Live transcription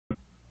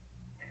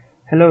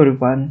Hello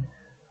everyone.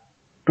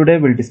 Today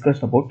we'll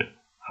discuss about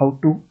how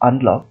to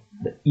unlock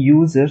the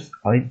users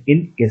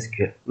in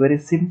SQL. Very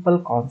simple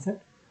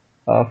concept.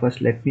 First,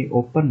 let me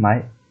open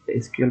my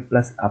SQL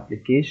Plus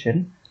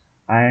application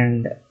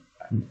and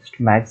I'm just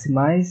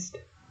maximized.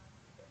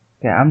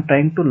 Okay, I'm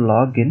trying to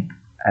log in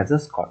as a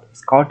Scott.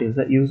 Scott is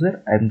the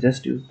user. I'm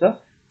just use the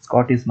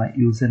Scott is my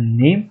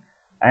username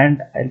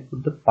and I'll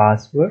put the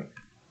password.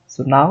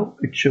 So now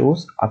it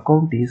shows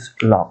account is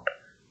locked.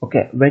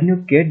 Okay, when you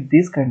get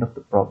this kind of the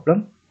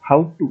problem,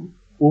 how to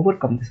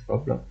overcome this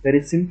problem?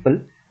 Very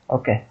simple.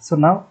 Okay, so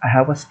now I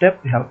have a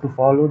step. We have to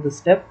follow the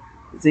step.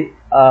 See,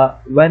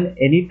 when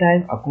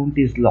anytime account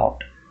is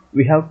locked,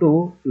 we have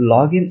to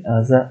log in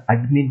as a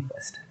admin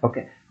first.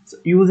 Okay, so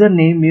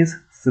username is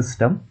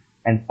system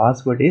and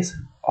password is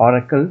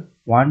oracle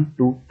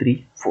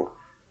 1234.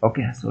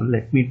 Okay, so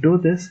let me do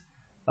this.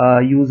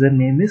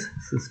 Username is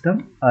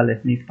system.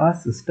 Let me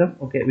pass system.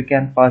 Okay, we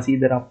can pass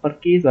either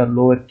uppercase or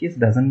lowercase,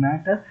 doesn't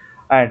matter.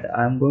 And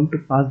I'm going to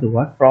pass the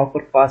what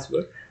proper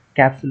password,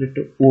 capital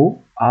letter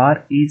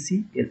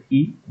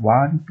ORACLE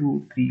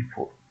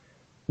 1234.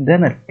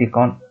 Then I'll click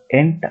on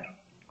enter.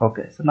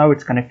 Okay, so now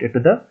it's connected to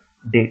the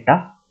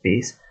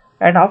database,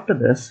 and after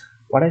this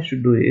what I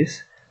should do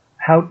is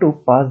have to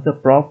pass the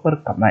proper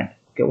command.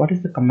 Okay, what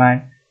is the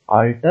command?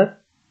 Alter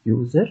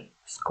user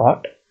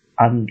Scott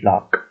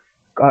unlock,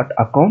 Scott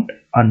account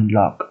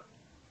unlock.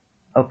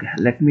 Okay,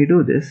 let me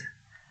do this.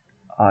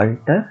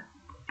 Alter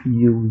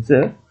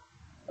user,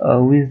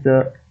 who is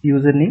the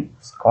username?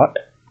 Scott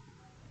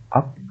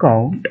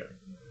account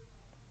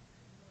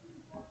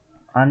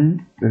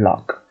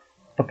unlock.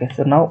 Okay,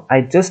 so now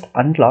I just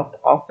unlocked.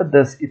 After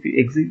this, if you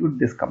execute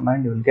this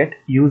command, you will get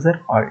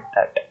user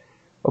altered.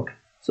 Okay,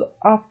 so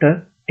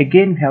after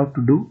again we have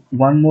to do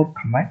one more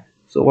command.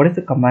 So what is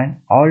the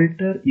command?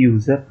 Alter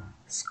user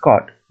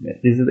Scott.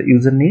 This is the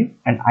username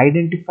and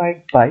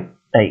identified by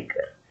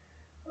tiger.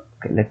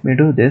 Okay, let me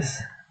do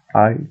this.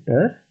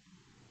 Alter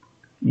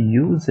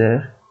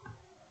user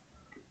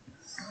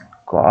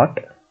Scott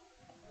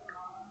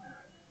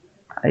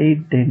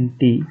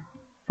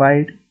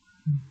identified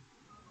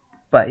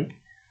by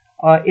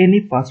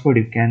any password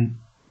you can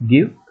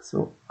give.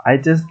 So I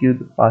just give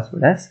the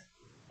password as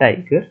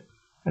tiger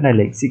and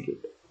I'll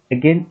execute.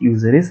 Again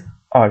user is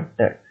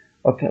altered.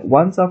 Okay,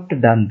 once after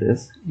done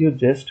this, you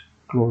just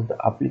close the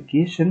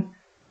application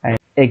and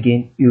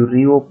again you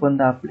reopen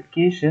the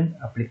application.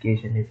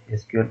 Application is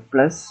SQL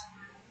Plus.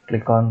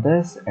 Click on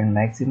this and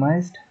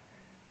maximized.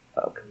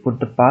 Okay, put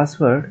the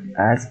password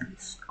as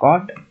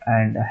Scott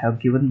and I have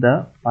given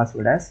the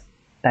password as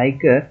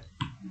tiger.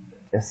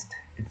 Just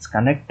it's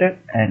connected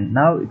and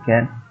now you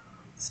can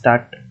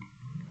start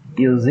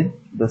using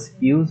this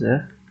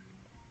user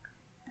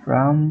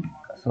from,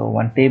 so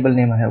one table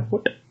name I have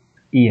put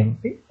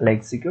EMP. I'll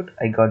execute.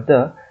 I got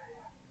the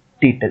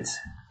details.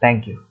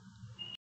 Thank you.